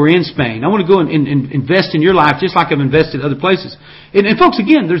that were in Spain. I want to go and invest in your life just like I've invested other places. And folks,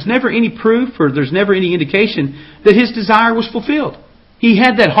 again, there's never any proof or there's never any indication that his desire was fulfilled. He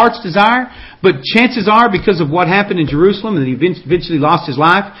had that heart's desire, but chances are, because of what happened in Jerusalem and he eventually lost his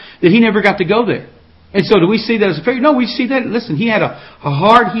life, that he never got to go there. And so do we see that as a failure? No, we see that. Listen, he had a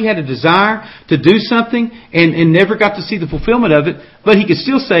heart, he had a desire to do something and never got to see the fulfillment of it. But he could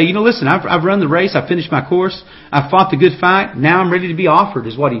still say, listen, I've run the race, I finished my course, I fought the good fight, now I'm ready to be offered,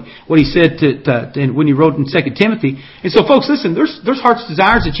 is what he said when he wrote in 2 Timothy. And so folks, listen, there's heart's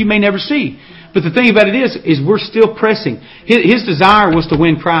desires that you may never see. But the thing about it is we're still pressing. His desire was to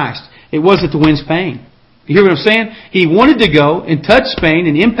win Christ. It wasn't to win Spain. You hear what I'm saying? He wanted to go and touch Spain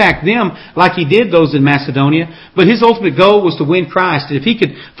and impact them like he did those in Macedonia. But his ultimate goal was to win Christ. And if he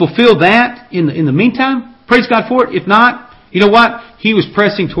could fulfill that in the meantime, praise God for it. If not, you know what? He was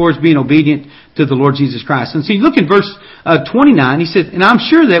pressing towards being obedient to the Lord Jesus Christ. And so you look in verse 29. He said, and I'm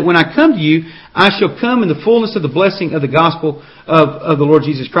sure that when I come to you, I shall come in the fullness of the blessing of the gospel of the Lord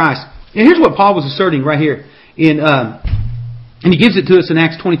Jesus Christ. And here's what Paul was asserting right here. And he gives it to us in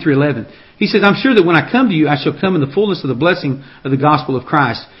Acts 23:11. He says, I'm sure that when I come to you, I shall come in the fullness of the blessing of the gospel of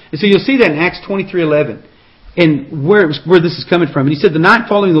Christ. And so you'll see that in Acts 23:11. And where this is coming from. And he said, the night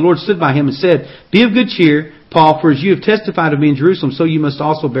following the Lord stood by him and said, be of good cheer, Paul, for as you have testified of me in Jerusalem, so you must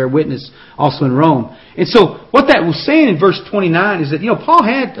also bear witness also in Rome. And so what that was saying in verse 29 is that, Paul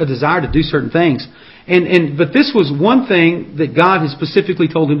had a desire to do certain things. But this was one thing that God had specifically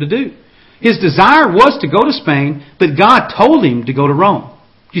told him to do. His desire was to go to Spain, but God told him to go to Rome.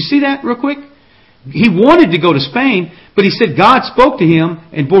 Do you see that real quick? He wanted to go to Spain, but he said God spoke to him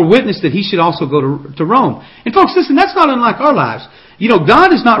and bore witness that he should also go to Rome. And folks, listen, that's not unlike our lives.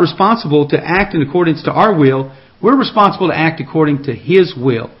 God is not responsible to act in accordance to our will. We're responsible to act according to His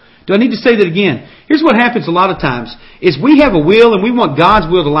will. Do I need to say that again? Here's what happens a lot of times, is we have a will and we want God's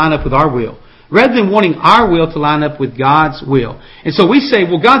will to line up with our will, rather than wanting our will to line up with God's will. And so we say,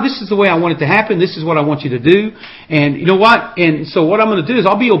 well, God, this is the way I want it to happen. This is what I want you to do. And you know what? And so what I'm going to do is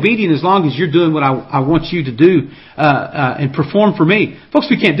I'll be obedient as long as you're doing what I want you to do and perform for me.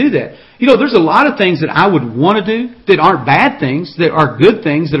 Folks, we can't do that. There's a lot of things that I would want to do that aren't bad things, that are good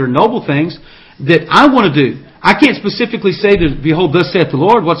things, that are noble things that I want to do. I can't specifically say to behold, thus saith the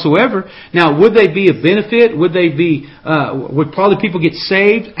Lord whatsoever. Now, would they be a benefit? Would probably people get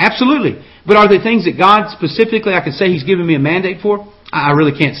saved? Absolutely. But are they things that God specifically, I can say He's given me a mandate for? I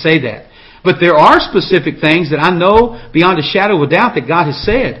really can't say that. But there are specific things that I know beyond a shadow of a doubt that God has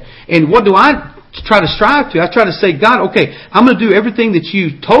said. And what do I try to strive to? I try to say, God, okay, I'm going to do everything that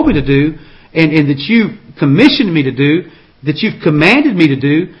you told me to do and that you commissioned me to do, that you've commanded me to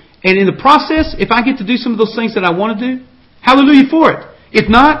do. And in the process, if I get to do some of those things that I want to do, hallelujah for it. If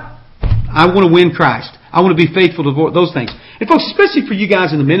not, I want to win Christ. I want to be faithful to those things. And folks, especially for you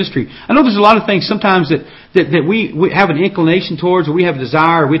guys in the ministry, I know there's a lot of things sometimes that we have an inclination towards, or we have a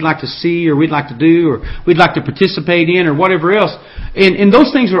desire, or we'd like to see, or we'd like to do, or we'd like to participate in, or whatever else. And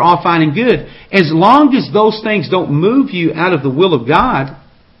those things are all fine and good. As long as those things don't move you out of the will of God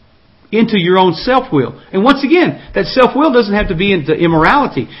into your own self-will. And once again, that self-will doesn't have to be into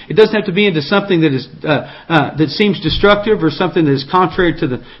immorality. It doesn't have to be into something that is that seems destructive or something that is contrary to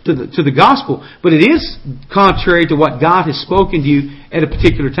the gospel. But it is contrary to what God has spoken to you at a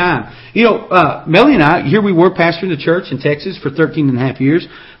particular time. Melly and I, here we were pastoring the church in Texas for 13 and a half years,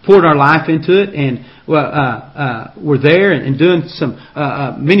 poured our life into it, and we're there and doing some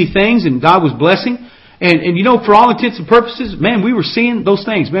many things, and God was blessing. And for all intents and purposes, man, we were seeing those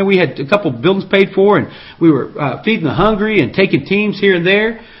things. Man, we had a couple of buildings paid for, and we were feeding the hungry and taking teams here and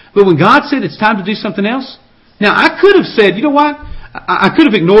there. But when God said it's time to do something else, now I could have said, you know what? I could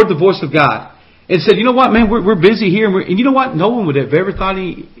have ignored the voice of God and said, you know what, man, we're busy here. And you know what? No one would have ever thought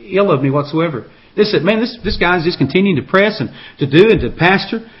any ill of me whatsoever. They said, man, this guy's just continuing to press and to do and to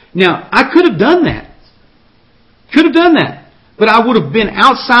pastor. Now, I could have done that. Could have done that. but I would have been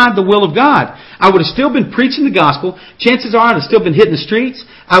outside the will of God. I would have still been preaching the gospel. Chances are I'd have still been hitting the streets.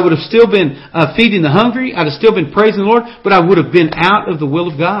 I would have still been feeding the hungry. I'd have still been praising the Lord, but I would have been out of the will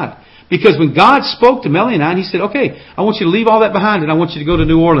of God. Because when God spoke to Melanie and I, He said, okay, I want you to leave all that behind and I want you to go to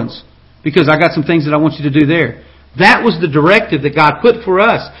New Orleans because I got some things that I want you to do there. That was the directive that God put for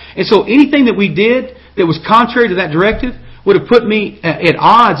us. And so anything that we did that was contrary to that directive would have put me at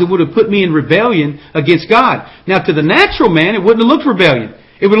odds. It would have put me in rebellion against God. Now, to the natural man, it wouldn't have looked rebellion.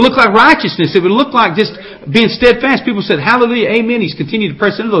 It would look like righteousness. It would look like just being steadfast. People said, hallelujah, amen. He's continued to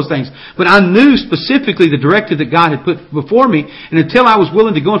press into those things. But I knew specifically the directive that God had put before me. And until I was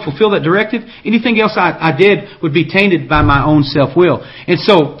willing to go and fulfill that directive, anything else I did would be tainted by my own self-will. And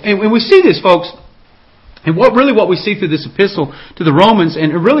so, and we see this, folks. And what we see through this epistle to the Romans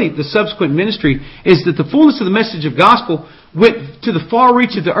and really the subsequent ministry is that the fullness of the message of gospel went to the far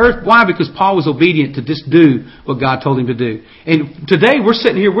reach of the earth. Why? Because Paul was obedient to just do what God told him to do. And today we're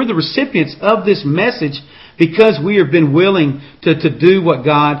sitting here, we're the recipients of this message because we have been willing to do what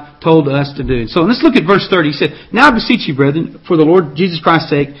God told us to do. So let's look at verse 30. He said, now I beseech you, brethren, for the Lord Jesus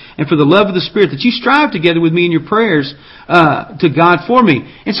Christ's sake and for the love of the Spirit, that you strive together with me in your prayers to God for me.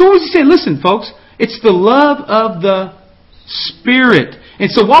 And so what was he saying? Listen, folks. It's the love of the Spirit. And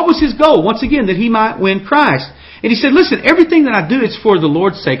so what was his goal? Once again, that he might win Christ. And he said, listen, everything that I do, it's for the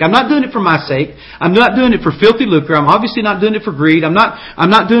Lord's sake. I'm not doing it for my sake. I'm not doing it for filthy lucre. I'm obviously not doing it for greed. I'm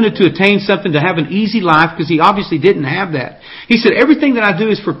not doing it to attain something, to have an easy life, because he obviously didn't have that. He said, everything that I do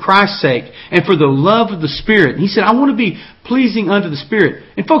is for Christ's sake and for the love of the Spirit. And he said, I want to be pleasing unto the Spirit.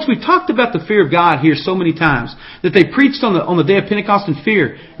 And folks, we've talked about the fear of God here so many times that they preached on the day of Pentecost in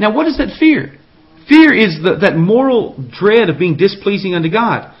fear. Now, what is that fear? Fear is that moral dread of being displeasing unto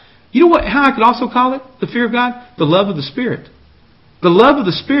God. You know how I could also call it, the fear of God? The love of the Spirit. The love of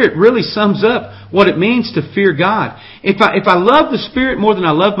the Spirit really sums up what it means to fear God. If I love the Spirit more than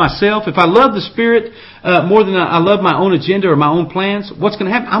I love myself, if I love the Spirit more than I love my own agenda or my own plans, what's going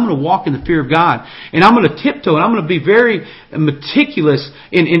to happen? I'm going to walk in the fear of God. And I'm going to tiptoe and I'm going to be very meticulous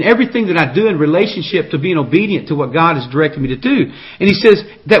in everything that I do in relationship to being obedient to what God has directed me to do. And he says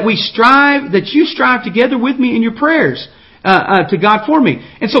that you strive together with me in your prayers to God for me.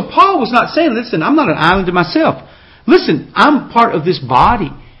 And so Paul was not saying, listen, I'm not an island to myself. Listen, I'm part of this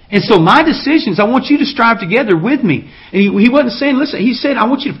body. And so my decisions, I want you to strive together with me. And he wasn't saying, listen, he said, I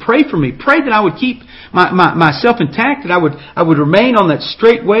want you to pray for me. Pray that I would keep myself intact, that I would remain on that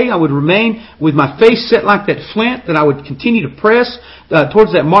straight way. I would remain with my face set like that flint, that I would continue to press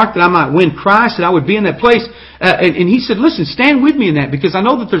towards that mark, that I might win Christ, that I would be in that place. And he said, listen, stand with me in that, because I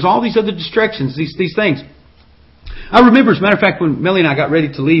know that there's all these other distractions, these things. I remember, as a matter of fact, when Melanie and I got ready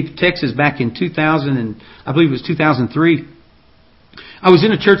to leave Texas back in 2000, and I believe it was 2003, I was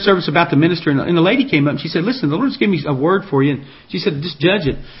in a church service about to minister, and a lady came up and she said, listen, the Lord just gave me a word for you. And she said, just judge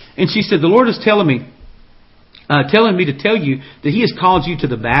it. And she said, the Lord is telling me to tell you that He has called you to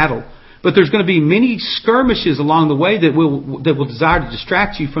the battle. But there's going to be many skirmishes along the way that will desire to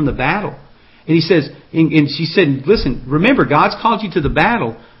distract you from the battle. And he says, and she said, listen, remember, God's called you to the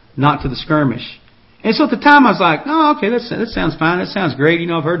battle, not to the skirmish. And so at the time I was like, oh, okay, that sounds fine. That sounds great. You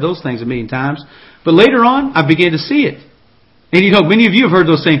know, I've heard those things a million times. But later on, I began to see it. And you know, many of you have heard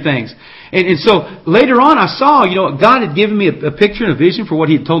those same things. And so later on I saw, you know, God had given me a picture and a vision for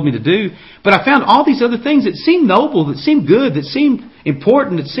what He had told me to do. But I found all these other things that seemed noble, that seemed good, that seemed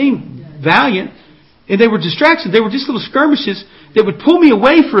important, that seemed valiant. And they were distractions. They were just little skirmishes that would pull me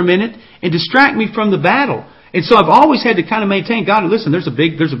away for a minute and distract me from the battle. And so I've always had to kind of maintain, God, listen, there's a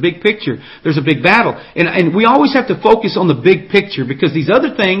big picture. There's a big battle. And we always have to focus on the big picture, because these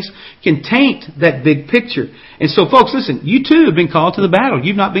other things can taint that big picture. And so folks, listen, you too have been called to the battle.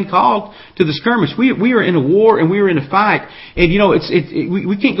 You've not been called to the skirmish. We are in a war and we are in a fight. And you know,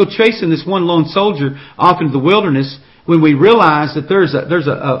 we can't go chasing this one lone soldier off into the wilderness when we realize that there's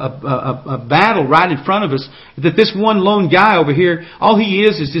a battle right in front of us, that this one lone guy over here, all he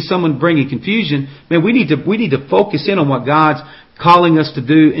is just someone bringing confusion. Man, we need to focus in on what God's calling us to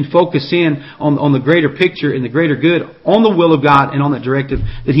do and focus in on the greater picture and the greater good, on the will of God and on that directive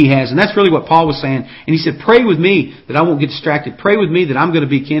that He has. And that's really what Paul was saying. And he said, pray with me that I won't get distracted. Pray with me that I'm going to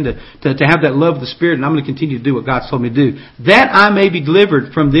be kin to have that love of the Spirit, and I'm going to continue to do what God's told me to do. That I may be delivered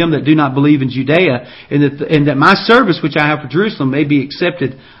from them that do not believe in Judea, and that my service which I have for Jerusalem may be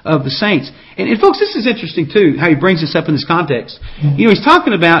accepted of the saints. And folks, this is interesting too, how he brings this up in this context. You know, he's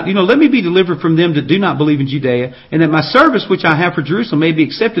talking about, you know, let me be delivered from them that do not believe in Judea, and that my service which I have for Jerusalem may be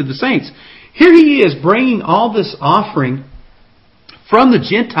accepted of the saints. Here he is bringing all this offering from the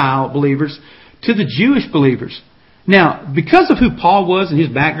Gentile believers to the Jewish believers. Now, because of who Paul was and his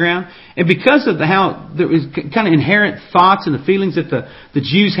background, And because of how there was kind of inherent thoughts and the feelings that the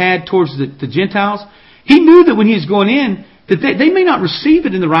Jews had towards the Gentiles, he knew that when he was going in, that they may not receive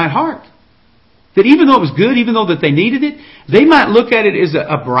it in the right heart. That even though it was good, even though that they needed it, they might look at it as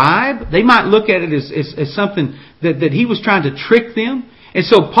a bribe. They might look at it as something that he was trying to trick them. And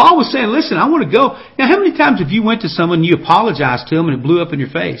so Paul was saying, listen, I want to go. Now, how many times have you went to someone and you apologized to them and it blew up in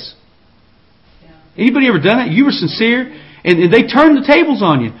your face? Yeah. Anybody ever done that? You were sincere and they turned the tables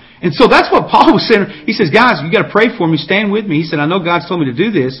on you. And so that's what Paul was saying. He says, guys, you got to pray for me. Stand with me. He said, I know God's told me to do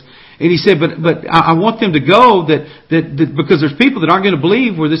this. And he said, but I want them to go that because there's people that aren't going to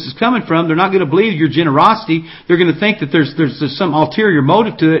believe where this is coming from. They're not going to believe your generosity. They're going to think that there's some ulterior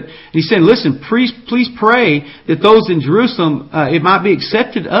motive to it. And he said, listen, please pray that those in Jerusalem, it might be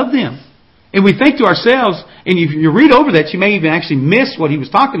accepted of them. And we think to ourselves, and you read over that, you may even actually miss what he was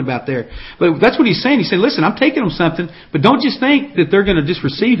talking about there. But that's what he's saying. He said, listen, I'm taking them something, but don't just think that they're going to just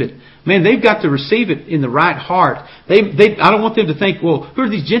receive it. Man, they've got to receive it in the right heart. I don't want them to think, well, who are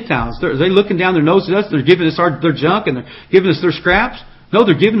these Gentiles? Are they looking down their nose at us? They're giving us their junk and they're giving us their scraps? No,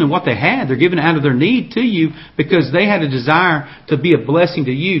 they're giving them what they had. They're giving it out of their need to you because they had a desire to be a blessing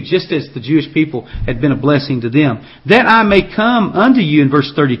to you, just as the Jewish people had been a blessing to them. That I may come unto you, in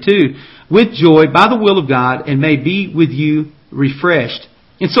verse 32, with joy by the will of God, and may be with you refreshed.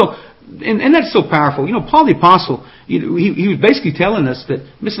 And so, and that's so powerful. You know, Paul the Apostle, he was basically telling us that,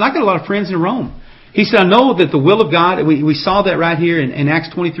 listen, I got a lot of friends in Rome. He said, I know that the will of God, we saw that right here in Acts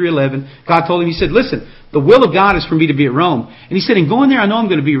 23:11. God told him, he said, listen, the will of God is for me to be at Rome. And he said, in going there, I know I'm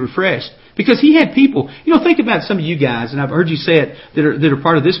going to be refreshed. Because he had people, you know, think about some of you guys, and I've heard you say it, that are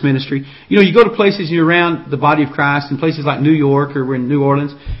part of this ministry. You know, you go to places and you're around the body of Christ in places like New York or we're in New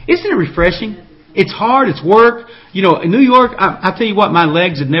Orleans. Isn't it refreshing? It's hard, it's work. You know, in New York, I tell you what, my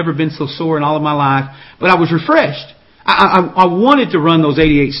legs had never been so sore in all of my life, but I was refreshed. I wanted to run those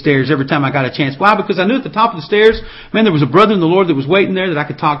 88 stairs every time I got a chance. Why? Because I knew at the top of the stairs, man, there was a brother in the Lord that was waiting there that I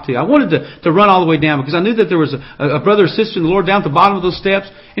could talk to. I wanted to run all the way down because I knew that there was a brother or sister in the Lord down at the bottom of those steps.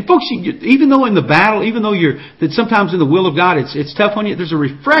 And folks, even though in the battle, even though that sometimes in the will of God, it's tough on you, there's a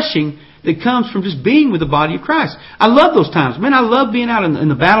refreshing that comes from just being with the body of Christ. I love those times. Man, I love being out in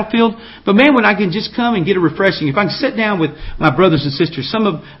the battlefield. But man, when I can just come and get a refreshing, if I can sit down with my brothers and sisters, some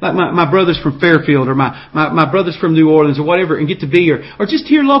of like my brothers from Fairfield or my brothers from New Orleans or whatever, and get to be or just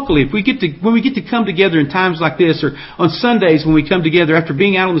here locally, when we get to come together in times like this, or on Sundays when we come together after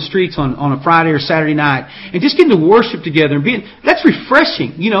being out on the streets on a Friday or Saturday night, and just getting to worship together and that's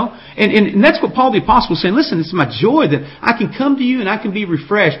refreshing, you know. And that's what Paul the Apostle was saying. Listen, it's my joy that I can come to you and I can be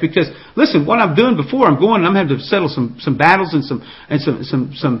refreshed because, listen, what I'm doing before I'm going and I'm having to settle some battles and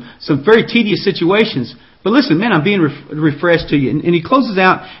some very tedious situations. But listen, man, I'm being refreshed to you. And he closes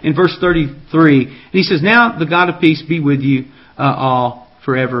out in verse 33, and he says, now the God of peace be with you all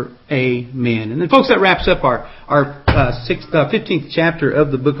forever. Amen. And then, folks, that wraps up our 15th chapter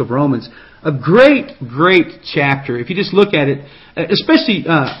of the book of Romans. A great, great chapter. If you just look at it, especially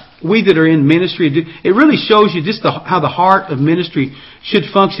we that are in ministry, it really shows you just how the heart of ministry should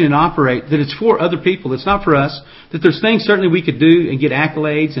function and operate, that it's for other people. It's not for us. That there's things certainly we could do and get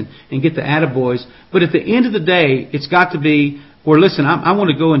accolades and get the attaboys. But at the end of the day, it's got to be where, listen, I want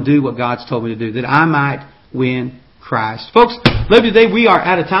to go and do what God's told me to do, that I might win Christ. Folks, love you today. We are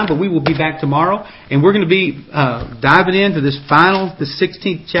out of time, but we will be back tomorrow. And we're going to be diving into the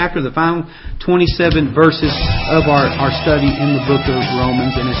 16th chapter, the final 27 verses of our study in the book of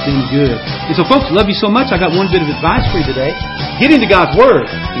Romans. And it's been good. And so, folks, love you so much. I got one bit of advice for you today. Get into God's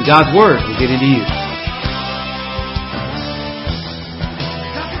Word, and God's Word will get into you.